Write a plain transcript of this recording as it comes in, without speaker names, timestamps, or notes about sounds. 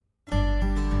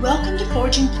Welcome to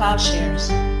Forging Plowshares.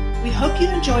 We hope you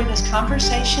enjoy this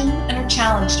conversation and are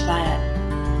challenged by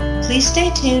it. Please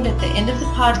stay tuned at the end of the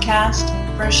podcast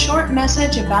for a short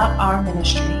message about our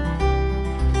ministry.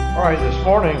 All right, this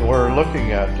morning we're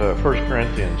looking at 1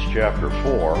 Corinthians chapter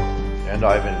 4, and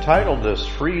I've entitled this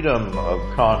Freedom of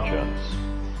Conscience.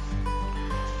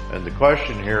 And the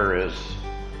question here is,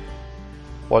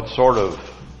 what sort of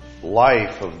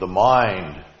life of the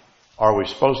mind are we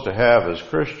supposed to have as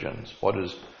Christians? What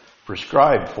is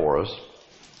prescribed for us?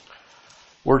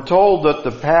 We're told that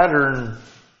the pattern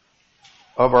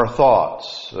of our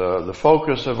thoughts, the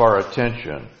focus of our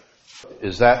attention,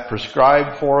 is that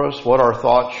prescribed for us, what our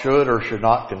thoughts should or should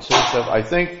not consist of? I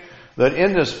think that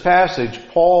in this passage,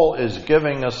 Paul is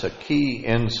giving us a key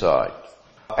insight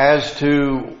as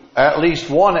to at least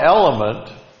one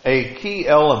element, a key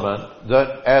element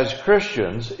that as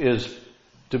Christians is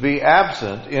to be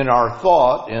absent in our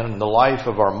thought, in the life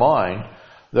of our mind,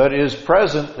 that is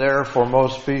present there for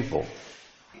most people.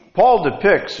 Paul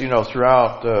depicts,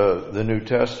 throughout the New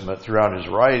Testament, throughout his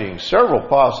writings, several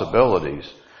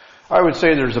possibilities. I would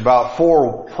say there's about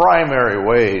four primary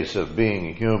ways of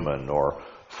being human, or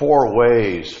four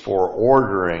ways for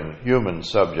ordering human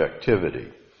subjectivity.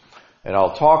 And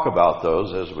I'll talk about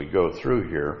those as we go through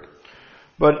here.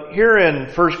 But here in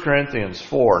 1 Corinthians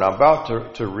 4, and I'm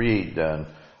about to read then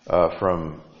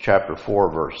from chapter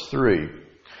 4, verse 3,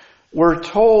 we're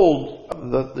told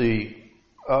that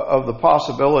of the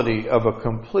possibility of a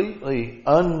completely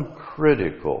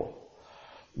uncritical,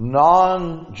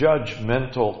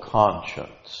 non-judgmental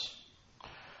conscience.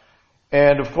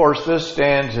 And of course, this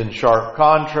stands in sharp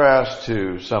contrast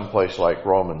to some place like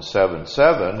Romans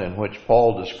 7:7, in which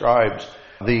Paul describes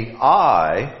the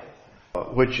I,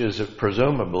 which is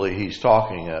presumably he's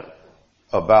talking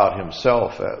about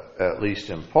himself, at least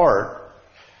in part,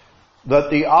 that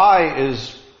the I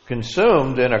is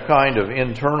consumed in a kind of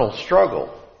internal struggle.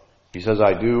 He says,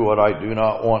 I do what I do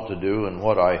not want to do, and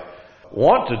what I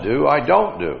want to do, I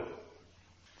don't do.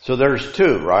 So there's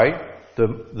two, right?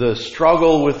 The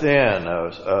struggle within,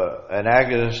 an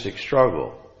agonistic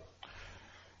struggle.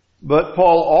 But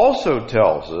Paul also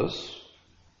tells us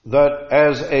that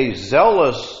as a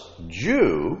zealous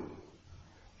Jew,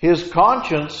 his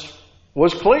conscience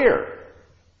was clear.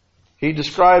 He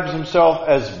describes himself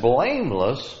as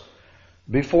blameless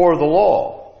before the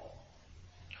law.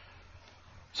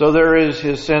 So there is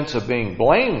his sense of being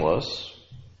blameless,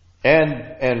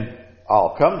 and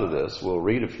I'll come to this, we'll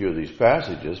read a few of these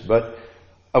passages, but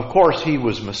of course he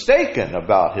was mistaken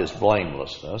about his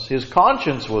blamelessness. His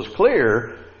conscience was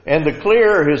clear, and the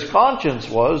clearer his conscience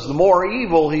was, the more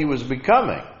evil he was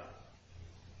becoming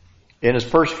in his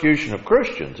persecution of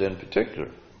Christians in particular.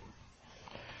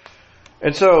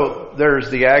 And so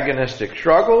there's the agonistic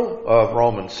struggle of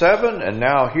Romans 7, and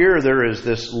now here there is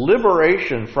this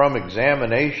liberation from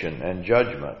examination and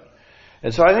judgment.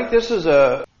 And so I think this is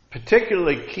a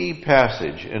particularly key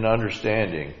passage in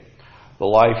understanding the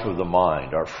life of the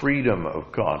mind, our freedom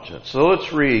of conscience. So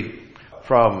let's read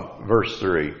from verse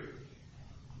 3.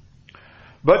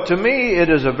 But to me it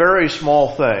is a very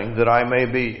small thing that I may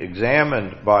be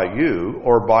examined by you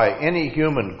or by any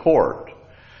human court.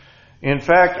 In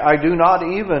fact, I do not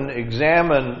even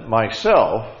examine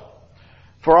myself,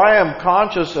 for I am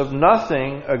conscious of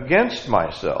nothing against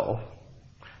myself,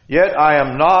 yet I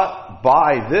am not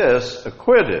by this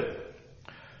acquitted.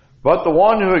 But the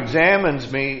one who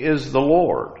examines me is the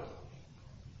Lord.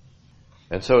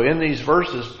 And so in these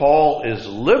verses, Paul is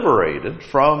liberated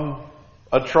from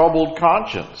a troubled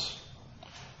conscience.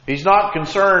 He's not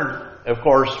concerned, of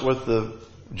course, with the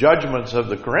judgments of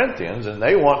the Corinthians, and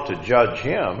they want to judge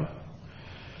him.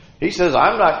 He says,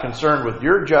 I'm not concerned with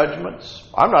your judgments.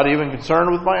 I'm not even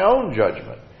concerned with my own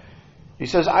judgment. He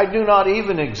says, I do not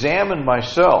even examine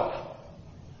myself.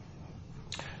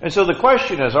 And so the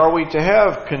question is, are we to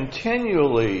have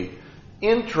continually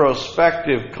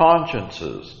introspective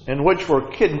consciences in which we're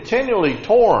continually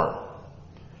torn,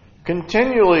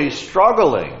 continually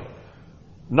struggling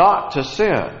not to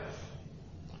sin,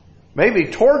 maybe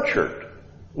tortured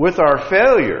with our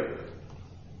failure?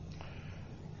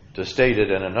 To state it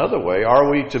in another way, are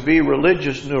we to be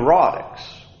religious neurotics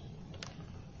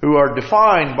who are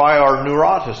defined by our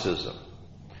neuroticism?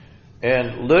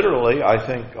 And literally, I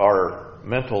think our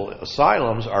mental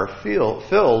asylums are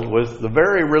filled with the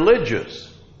very religious.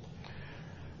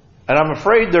 And I'm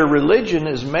afraid their religion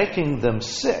is making them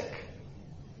sick.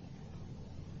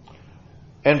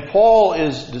 And Paul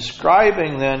is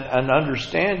describing then an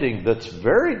understanding that's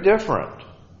very different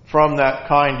from that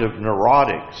kind of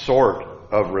neurotic sort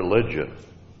of religion.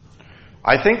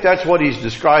 I think that's what he's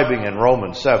describing in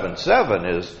Romans 7:7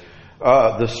 is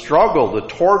the struggle, the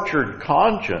tortured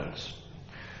conscience.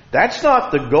 That's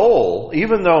not the goal,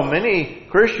 even though many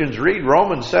Christians read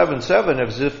Romans 7:7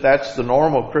 as if that's the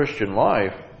normal Christian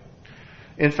life.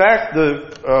 In fact,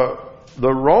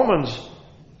 the Romans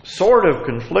sort of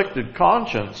conflicted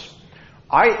conscience.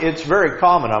 It's very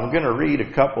common. I'm going to read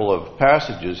a couple of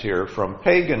passages here from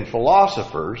pagan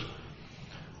philosophers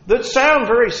that sound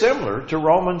very similar to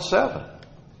Romans 7.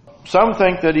 Some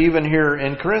think that even here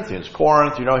in Corinthians,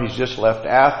 Corinth, he's just left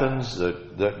Athens,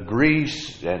 that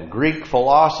Greece and Greek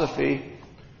philosophy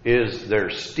they're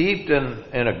steeped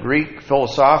in a Greek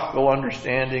philosophical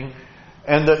understanding,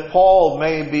 and that Paul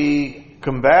may be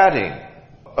combating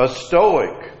a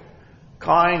Stoic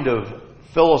kind of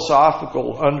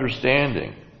philosophical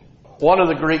understanding. One of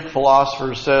the Greek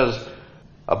philosophers says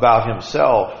about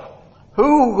himself,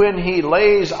 "Who, when he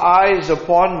lays eyes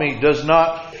upon me, does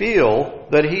not feel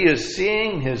that he is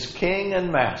seeing his king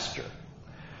and master?"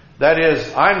 That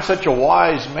is, I'm such a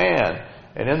wise man.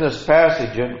 And in this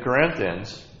passage in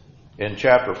Corinthians, in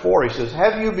chapter 4, he says,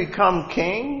 "Have you become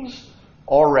kings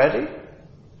already?"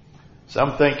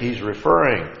 Some think he's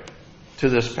referring to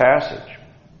this passage.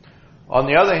 On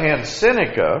the other hand,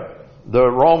 Seneca, the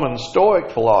Roman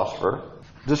Stoic philosopher,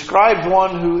 describes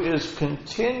one who is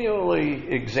continually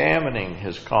examining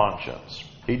his conscience.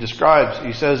 He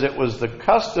says it was the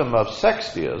custom of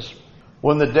Sextius,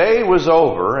 when the day was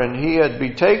over and he had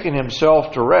betaken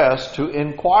himself to rest, to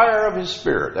inquire of his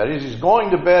spirit. That is, he's going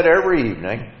to bed every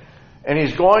evening and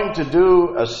he's going to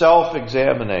do a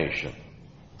self-examination.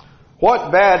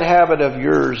 What bad habit of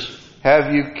yours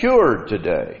have you cured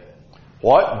today?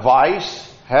 What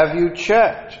vice have you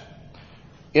checked?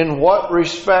 In what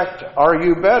respect are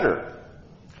you better?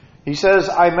 He says,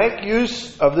 I make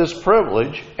use of this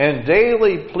privilege and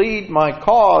daily plead my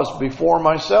cause before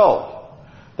myself.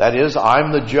 That is,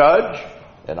 I'm the judge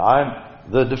and I'm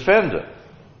the defendant.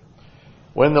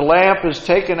 When the lamp is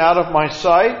taken out of my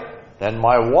sight and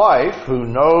my wife, who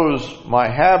knows my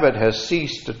habit, has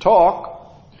ceased to talk,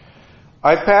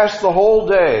 I pass the whole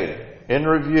day in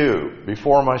review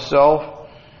before myself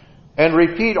and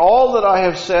repeat all that I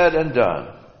have said and done.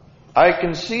 I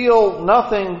conceal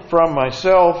nothing from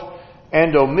myself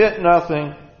and omit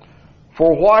nothing,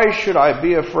 for why should I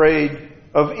be afraid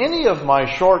of any of my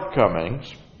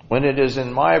shortcomings when it is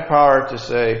in my power to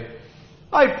say,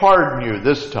 I pardon you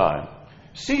this time.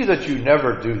 See that you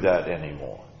never do that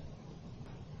anymore.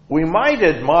 We might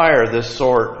admire this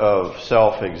sort of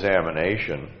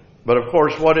self-examination, but of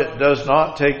course what it does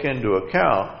not take into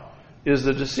account is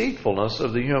the deceitfulness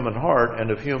of the human heart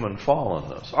and of human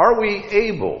fallenness. Are we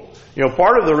able?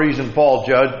 Part of the reason Paul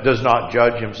does not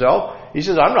judge himself, he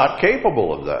says, I'm not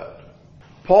capable of that.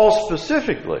 Paul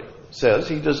specifically says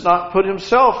he does not put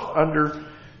himself under,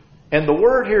 and the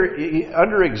word here,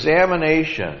 under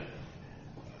examination,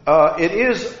 it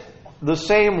is the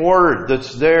same word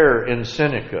that's there in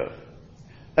Seneca,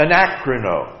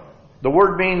 anakrino. The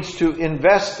word means to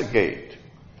investigate,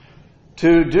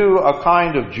 to do a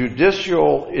kind of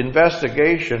judicial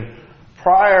investigation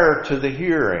prior to the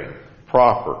hearing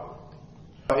proper.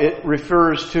 It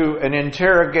refers to an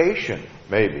interrogation,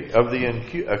 maybe, of the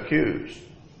accused.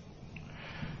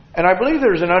 And I believe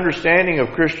there's an understanding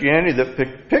of Christianity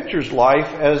that pictures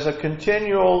life as a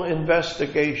continual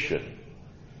investigation,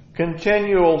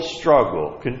 continual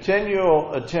struggle,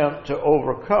 continual attempt to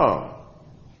overcome.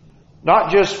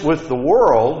 Not just with the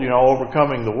world,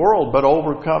 overcoming the world, but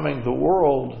overcoming the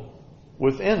world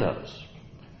within us.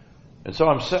 And so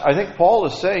I think Paul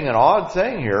is saying an odd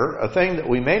thing here, a thing that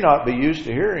we may not be used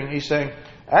to hearing. He's saying,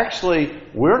 actually,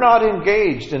 we're not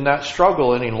engaged in that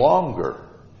struggle any longer.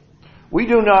 We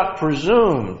do not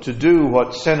presume to do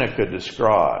what Seneca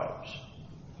describes.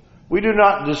 We do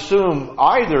not assume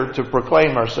either to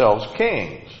proclaim ourselves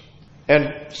kings.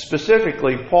 And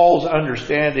specifically, Paul's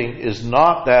understanding is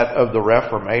not that of the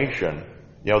Reformation.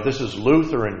 This is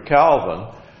Luther and Calvin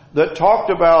that talked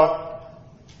about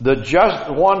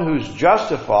the one who's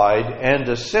justified and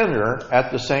a sinner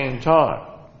at the same time.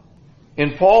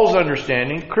 In Paul's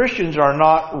understanding, Christians are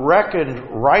not reckoned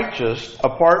righteous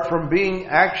apart from being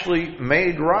actually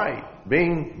made right,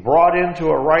 being brought into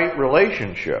a right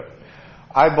relationship.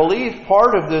 I believe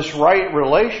part of this right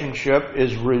relationship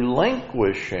is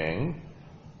relinquishing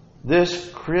this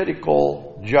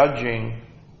critical, judging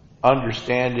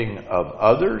understanding of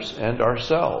others and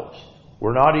ourselves.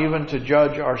 We're not even to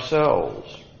judge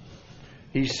ourselves.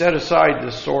 He set aside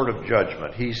this sort of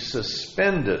judgment. He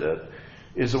suspended it,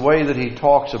 is the way that he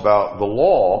talks about the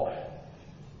law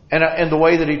and the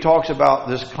way that he talks about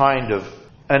this kind of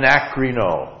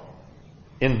anakrino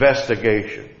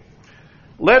investigation.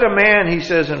 Let a man, he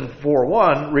says in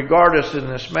 4:1, regard us in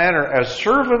this manner as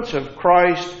servants of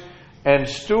Christ and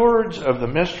stewards of the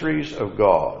mysteries of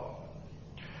God.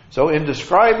 So in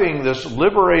describing this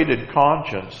liberated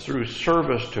conscience through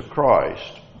service to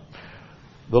Christ,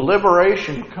 the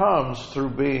liberation comes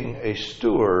through being a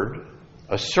steward,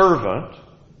 a servant.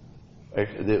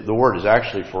 The word is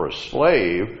actually for a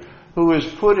slave, who is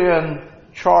put in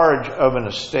charge of an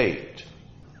estate.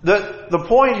 The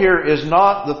point here is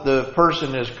not that the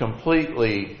person is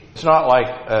completely, it's not like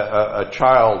a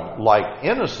childlike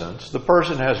innocence. The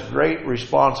person has great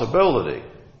responsibility.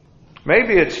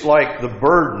 Maybe it's like the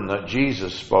burden that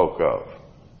Jesus spoke of.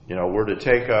 We're to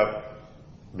take up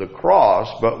the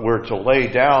cross, but we're to lay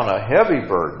down a heavy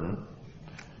burden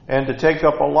and to take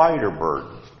up a lighter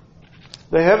burden.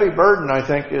 The heavy burden, I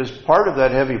think, is part of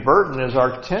that heavy burden is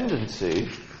our tendency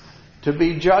to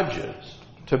be judges,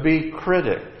 to be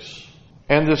critics.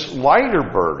 And this lighter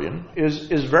burden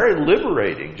is very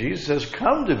liberating. Jesus says,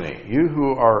 come to me, you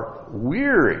who are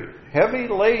weary, heavy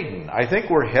laden. I think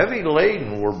we're heavy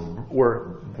laden.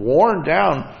 We're worn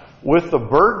down with the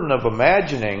burden of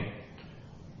imagining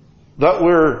that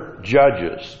we're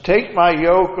judges. Take my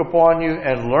yoke upon you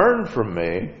and learn from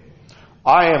me.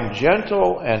 I am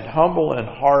gentle and humble in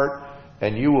heart,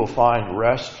 and you will find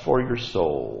rest for your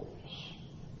souls.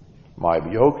 My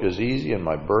yoke is easy and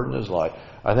my burden is light.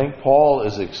 I think Paul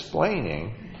is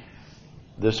explaining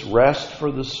this rest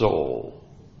for the soul.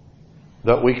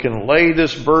 That we can lay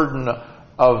this burden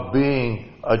of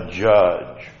being a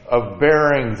judge, of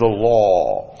bearing the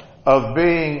law, of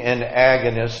being in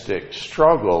agonistic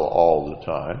struggle all the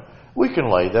time. We can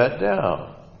lay that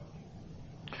down.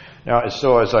 Now,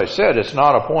 so as I said, it's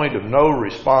not a point of no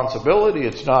responsibility.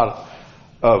 It's not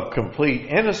of complete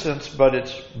innocence, but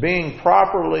it's being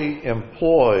properly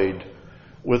employed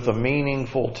with a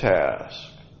meaningful task.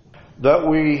 That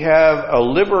we have a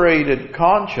liberated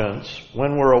conscience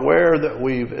when we're aware that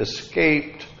we've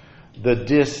escaped the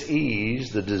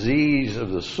dis-ease, the disease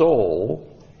of the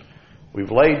soul.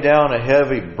 We've laid down a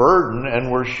heavy burden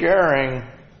and we're sharing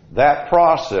that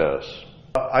process.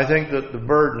 I think that the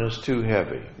burden is too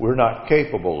heavy. We're not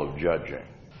capable of judging.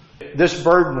 This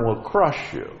burden will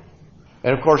crush you.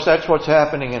 And of course, that's what's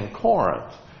happening in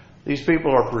Corinth. These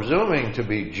people are presuming to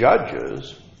be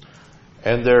judges,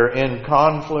 and they're in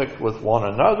conflict with one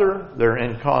another. They're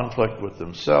in conflict with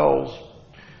themselves.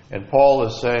 And Paul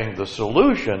is saying the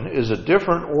solution is a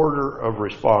different order of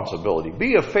responsibility.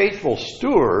 Be a faithful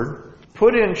steward,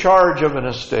 put in charge of an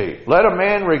estate. Let a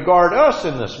man regard us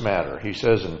in this matter, he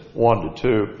says in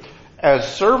 1-2,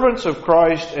 as servants of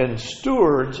Christ and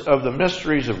stewards of the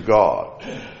mysteries of God.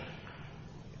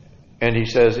 And he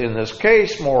says, in this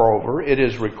case, moreover, it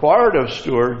is required of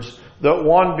stewards that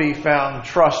one be found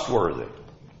trustworthy.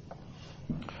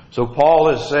 So Paul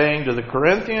is saying to the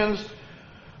Corinthians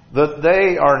that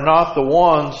they are not the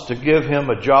ones to give him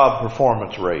a job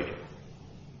performance rating.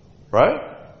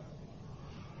 Right?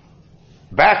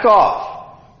 Back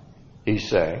off, he's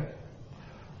saying.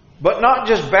 But not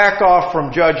just back off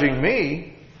from judging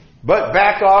me, but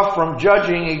back off from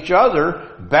judging each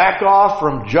other, back off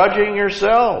from judging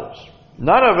yourselves.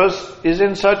 None of us is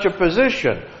in such a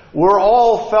position. We're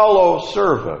all fellow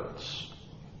servants.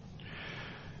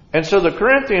 And so the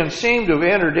Corinthians seem to have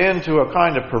entered into a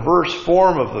kind of perverse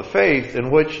form of the faith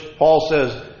in which Paul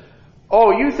says,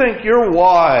 oh, you think you're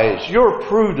wise, you're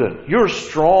prudent, you're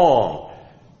strong.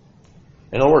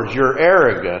 In other words, you're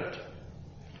arrogant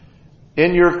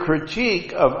in your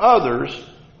critique of others,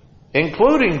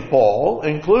 including Paul,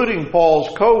 including Paul's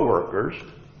co-workers.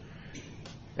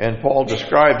 And Paul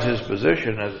describes his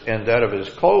position and that of his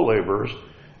co-laborers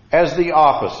as the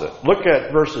opposite. Look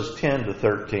at verses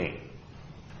 10-13.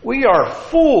 We are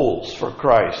fools for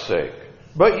Christ's sake,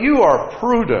 but you are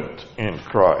prudent in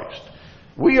Christ.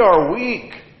 We are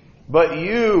weak, but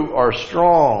you are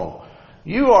strong.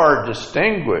 You are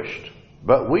distinguished,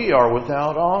 but we are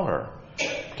without honor.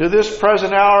 To this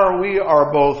present hour we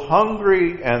are both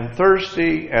hungry and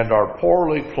thirsty and are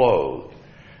poorly clothed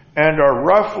and are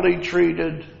roughly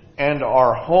treated and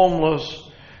are homeless,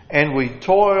 and we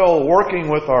toil working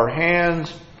with our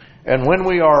hands, and when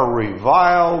we are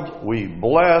reviled, we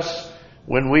bless.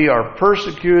 When we are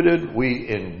persecuted, we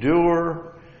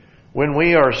endure. When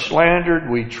we are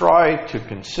slandered, we try to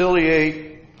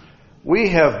conciliate. We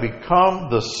have become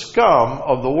the scum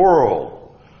of the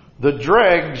world, the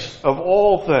dregs of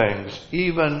all things,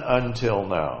 even until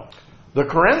now. The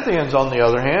Corinthians, on the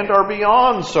other hand, are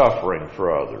beyond suffering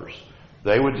for others.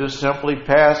 They would just simply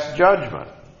pass judgment.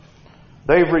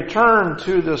 They've returned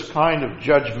to this kind of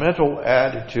judgmental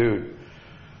attitude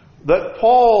that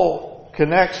Paul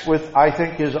connects with, I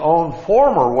think, his own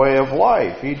former way of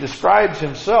life. He describes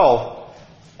himself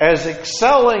as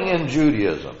excelling in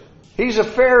Judaism. He's a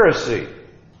Pharisee,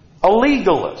 a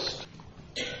legalist,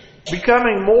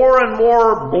 becoming more and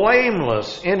more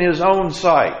blameless in his own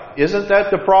sight. Isn't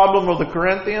that the problem of the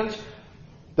Corinthians?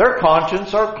 Their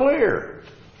conscience are clear.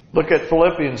 Look at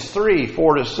Philippians 3,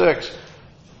 4-6.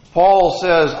 Paul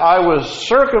says, I was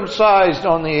circumcised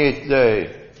on the 8th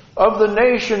day, of the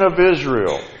nation of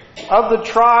Israel, of the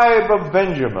tribe of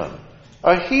Benjamin,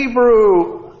 a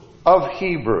Hebrew of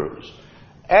Hebrews,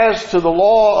 as to the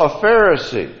law of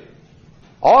Pharisee.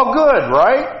 All good,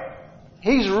 right?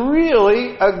 He's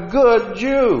really a good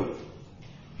Jew.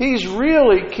 He's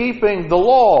really keeping the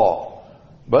law.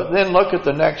 But then look at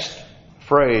the next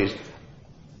phrase.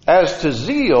 As to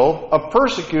zeal, a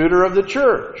persecutor of the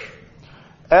church.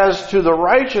 As to the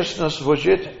righteousness which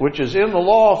is in the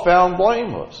law, found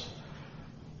blameless.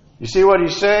 You see what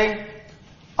he's saying?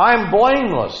 I'm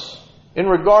blameless in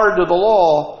regard to the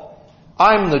law.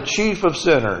 I'm the chief of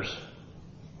sinners.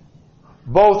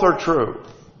 Both are true.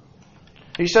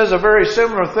 He says a very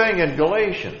similar thing in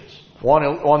Galatians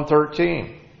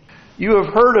 1:13. You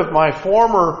have heard of my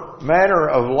former manner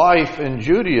of life in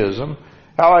Judaism,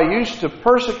 how I used to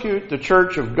persecute the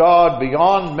church of God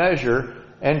beyond measure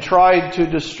and tried to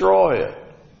destroy it.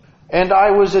 And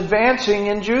I was advancing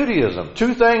in Judaism.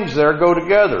 Two things there go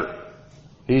together.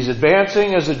 He's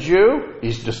advancing as a Jew.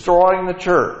 He's destroying the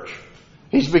church.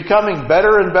 He's becoming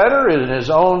better and better in his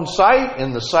own sight,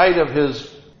 in the sight of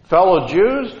his fellow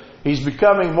Jews. He's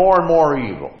becoming more and more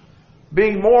evil.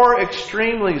 Being more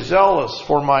extremely zealous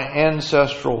for my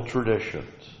ancestral traditions,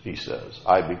 he says.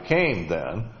 I became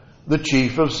then the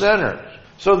chief of sinners.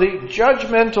 So the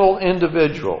judgmental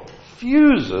individual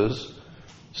fuses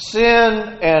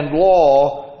sin and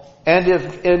law and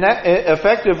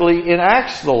effectively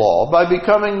enacts the law by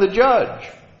becoming the judge.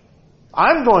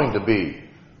 I'm going to be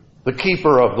the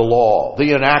keeper of the law,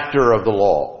 the enactor of the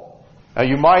law. Now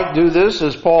you might do this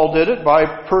as Paul did it by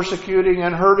persecuting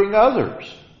and hurting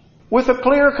others with a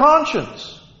clear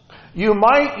conscience. You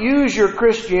might use your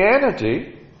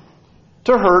Christianity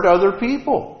to hurt other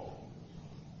people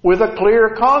with a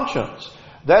clear conscience.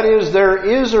 That is, there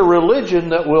is a religion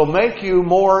that will make you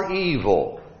more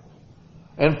evil.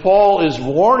 And Paul is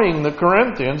warning the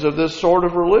Corinthians of this sort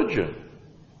of religion.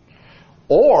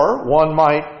 Or one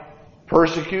might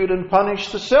persecute and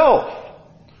punish the self.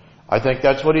 I think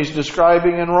that's what he's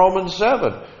describing in Romans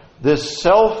 7. This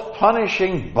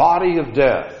self-punishing body of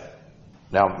death.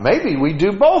 Now, maybe we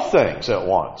do both things at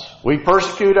once. We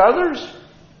persecute others,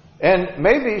 and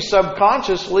maybe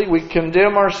subconsciously we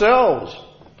condemn ourselves.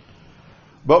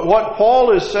 But what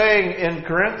Paul is saying in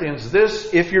Corinthians,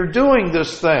 if you're doing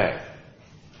this thing,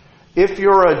 if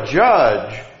you're a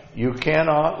judge, you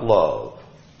cannot love.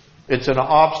 It's an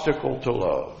obstacle to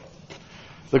love.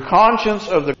 The conscience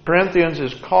of the Corinthians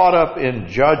is caught up in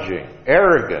judging,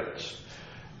 arrogance.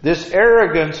 This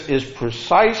arrogance is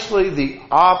precisely the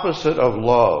opposite of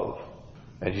love.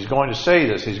 And he's going to say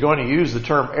this. He's going to use the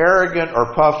term arrogant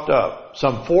or puffed up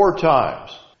some 4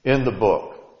 times in the book.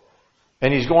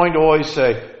 And he's going to always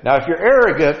say, now if you're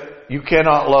arrogant, you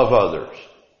cannot love others.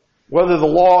 Whether the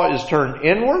law is turned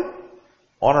inward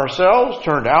on ourselves,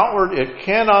 turned outward, it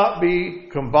cannot be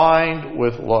combined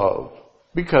with love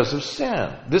because of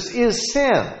sin. This is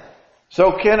sin.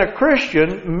 So can a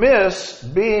Christian miss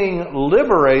being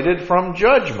liberated from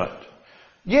judgment?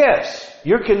 Yes,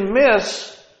 you can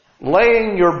miss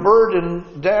laying your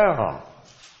burden down.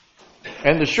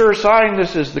 And the sure sign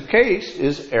this is the case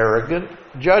is arrogant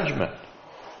judgment.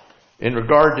 In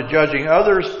regard to judging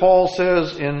others, Paul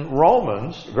says in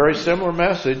Romans, a very similar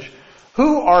message,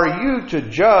 who are you to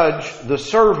judge the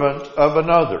servant of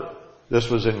another? This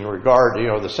was in regard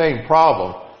to, the same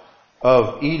problem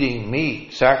of eating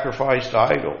meat sacrificed to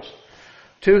idols.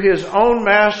 To his own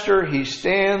master he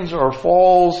stands or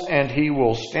falls, and he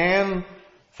will stand,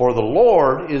 for the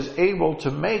Lord is able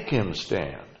to make him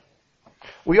stand.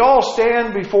 We all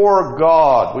stand before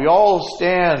God. We all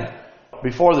stand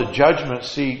before the judgment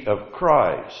seat of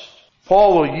Christ.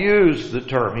 Paul will use the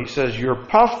term. He says, you're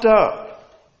puffed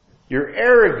up. You're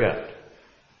arrogant.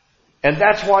 And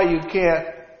that's why you can't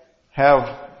have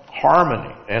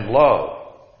harmony and love.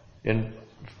 In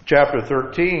chapter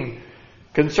 13,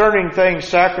 concerning things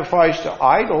sacrificed to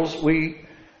idols, we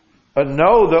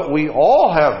know that we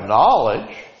all have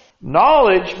knowledge.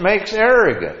 Knowledge makes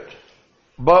arrogant,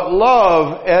 but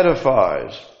love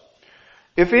edifies.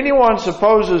 If anyone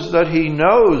supposes that he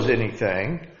knows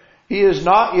anything, he is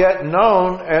not yet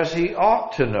known as he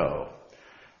ought to know.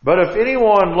 But if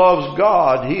anyone loves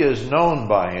God, he is known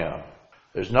by him.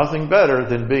 There's nothing better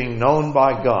than being known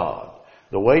by God.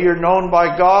 The way you're known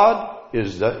by God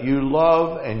is that you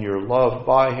love and you're loved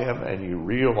by Him, and you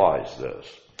realize this.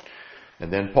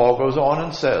 And then Paul goes on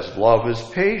and says, love is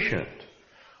patient.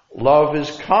 Love is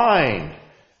kind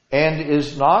and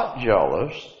is not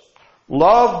jealous.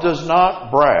 Love does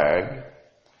not brag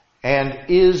and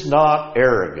is not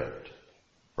arrogant.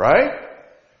 Right?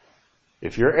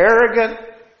 If you're arrogant,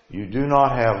 you do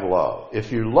not have love.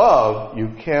 If you love, you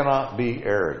cannot be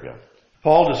arrogant.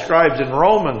 Paul describes in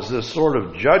Romans this sort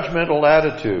of judgmental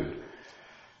attitude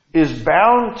is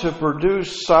bound to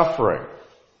produce suffering.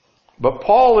 But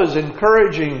Paul is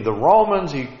encouraging the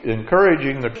Romans,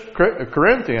 encouraging the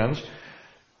Corinthians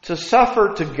to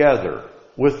suffer together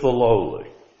with the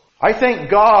lowly. I think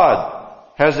God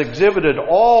has exhibited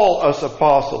all us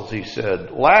apostles, he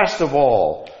said, last of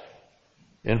all,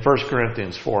 in 1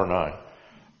 Corinthians 4:9,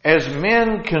 as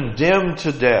men condemned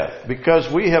to death,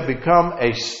 because we have become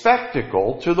a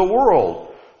spectacle to the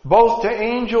world, both to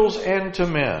angels and to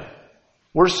men.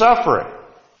 We're suffering,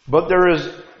 but there is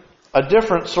a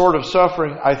different sort of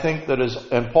suffering, I think, that is,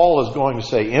 and Paul is going to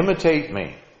say, imitate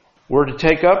me. We're to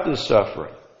take up this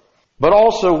suffering. But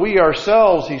also we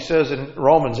ourselves, he says in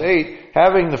Romans 8,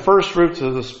 having the first fruits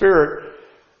of the Spirit,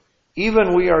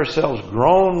 even we ourselves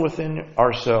groan within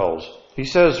ourselves. He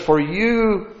says, for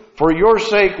your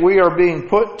sake we are being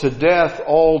put to death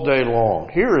all day long.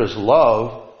 Here is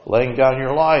love, laying down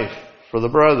your life for the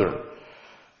brethren.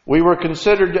 We were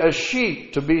considered as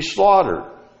sheep to be slaughtered.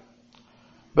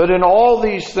 But in all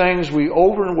these things we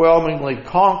overwhelmingly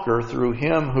conquer through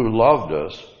Him who loved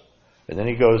us. And then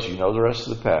he goes, you know the rest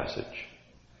of the passage.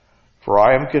 For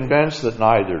I am convinced that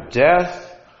neither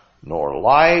death, nor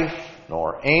life,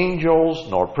 nor angels,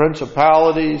 nor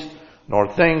principalities, nor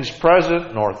things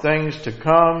present, nor things to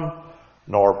come,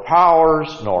 nor powers,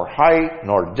 nor height,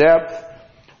 nor depth,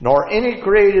 nor any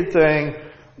created thing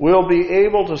will be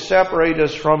able to separate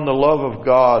us from the love of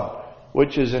God,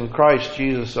 which is in Christ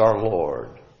Jesus our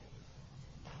Lord.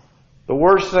 The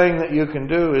worst thing that you can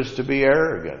do is to be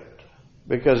arrogant,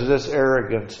 because this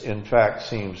arrogance, in fact,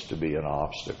 seems to be an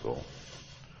obstacle.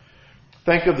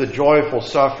 Think of the joyful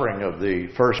suffering of the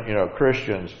first,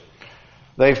 Christians.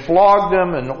 They flogged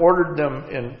them and ordered them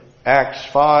in Acts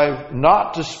 5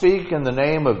 not to speak in the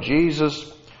name of Jesus,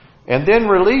 and then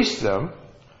released them.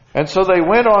 And so they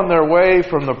went on their way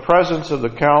from the presence of the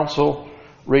council,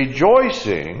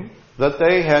 rejoicing that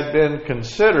they had been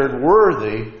considered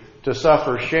worthy to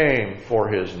suffer shame for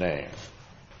His name.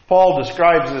 Paul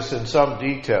describes this in some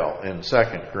detail in 2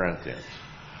 Corinthians.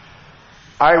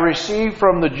 I received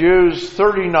from the Jews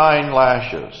 39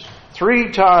 lashes.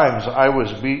 3 times I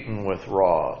was beaten with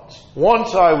rods.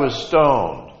 Once I was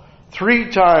stoned.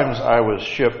 3 times I was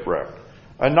shipwrecked.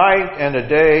 A night and a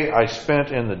day I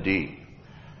spent in the deep.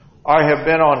 I have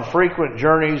been on frequent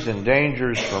journeys in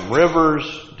dangers from rivers,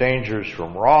 dangers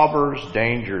from robbers,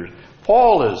 dangers.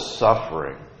 Paul is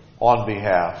suffering on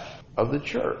behalf of the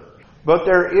church. But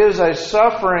there is a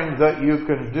suffering that you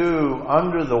can do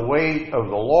under the weight of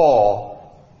the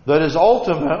law that is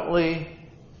ultimately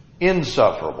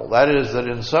insufferable. That is, that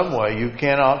in some way you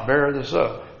cannot bear this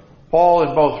up. Paul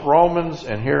in both Romans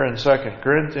and here in 2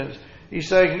 Corinthians, he's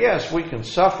saying, yes, we can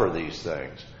suffer these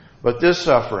things, but this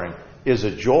suffering is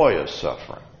a joyous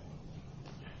suffering.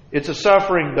 It's a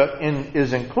suffering that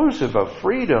is inclusive of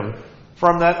freedom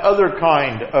from that other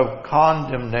kind of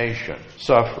condemnation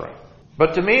suffering.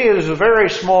 But to me it is a very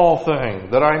small thing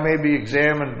that I may be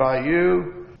examined by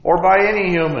you or by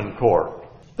any human court.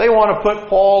 They want to put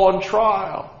Paul on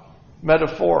trial,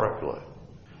 metaphorically.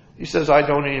 He says, I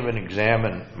don't even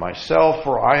examine myself,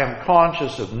 for I am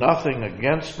conscious of nothing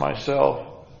against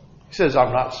myself. He says,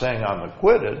 I'm not saying I'm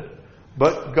acquitted,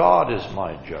 but God is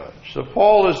my judge. So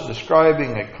Paul is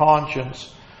describing a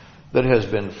conscience that has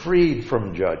been freed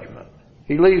from judgment.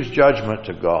 He leaves judgment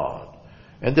to God.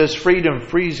 And this freedom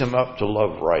frees him up to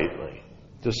love rightly,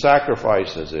 to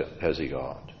sacrifice as he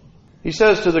ought. He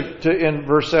says in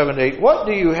verse 7 to 8, what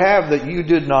do you have that you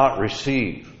did not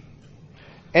receive?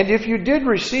 And if you did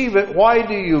receive it, why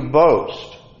do you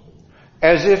boast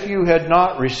as if you had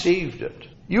not received it?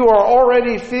 You are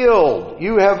already filled.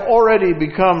 You have already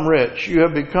become rich. You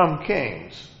have become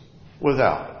kings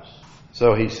without us.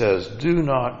 So he says, do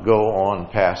not go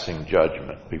on passing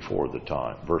judgment before the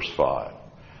time. Verse 5.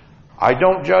 I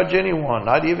don't judge anyone,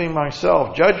 not even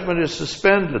myself. Judgment is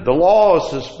suspended. The law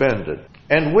is suspended.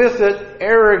 And with it,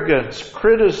 arrogance,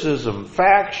 criticism,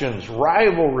 factions,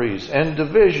 rivalries, and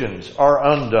divisions are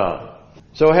undone.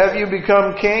 So have you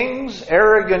become kings,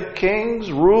 arrogant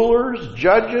kings, rulers,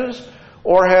 judges,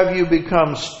 or have you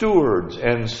become stewards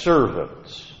and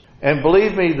servants? And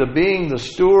believe me, being the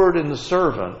steward and the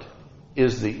servant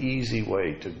is the easy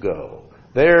way to go.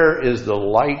 There is the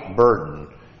light burden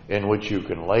in which you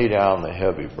can lay down the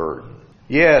heavy burden.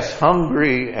 Yes,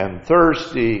 hungry and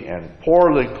thirsty and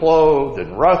poorly clothed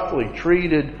and roughly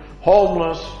treated,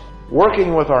 homeless,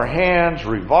 working with our hands,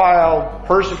 reviled,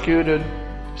 persecuted,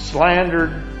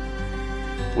 slandered,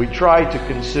 we try to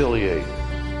conciliate.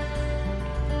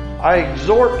 I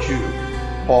exhort you,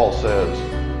 Paul says,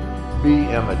 be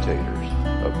imitators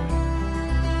of me.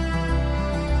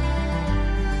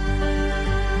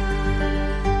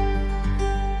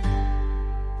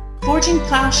 Forging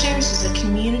Plowshares is a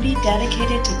community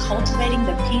dedicated to cultivating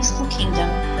the peaceful kingdom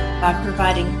by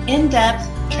providing in-depth,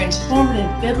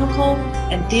 transformative biblical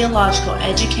and theological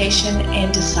education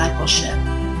and discipleship.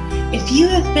 If you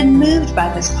have been moved by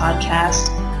this podcast,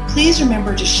 please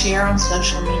remember to share on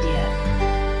social media.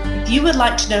 If you would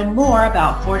like to know more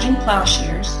about Forging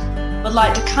Plowshares, would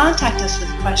like to contact us with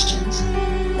questions,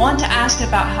 want to ask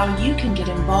about how you can get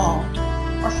involved,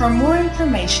 or for more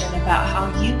information about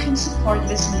how you can support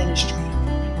this ministry,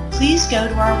 please go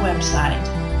to our website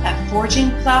at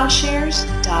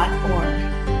forgingplowshares.org.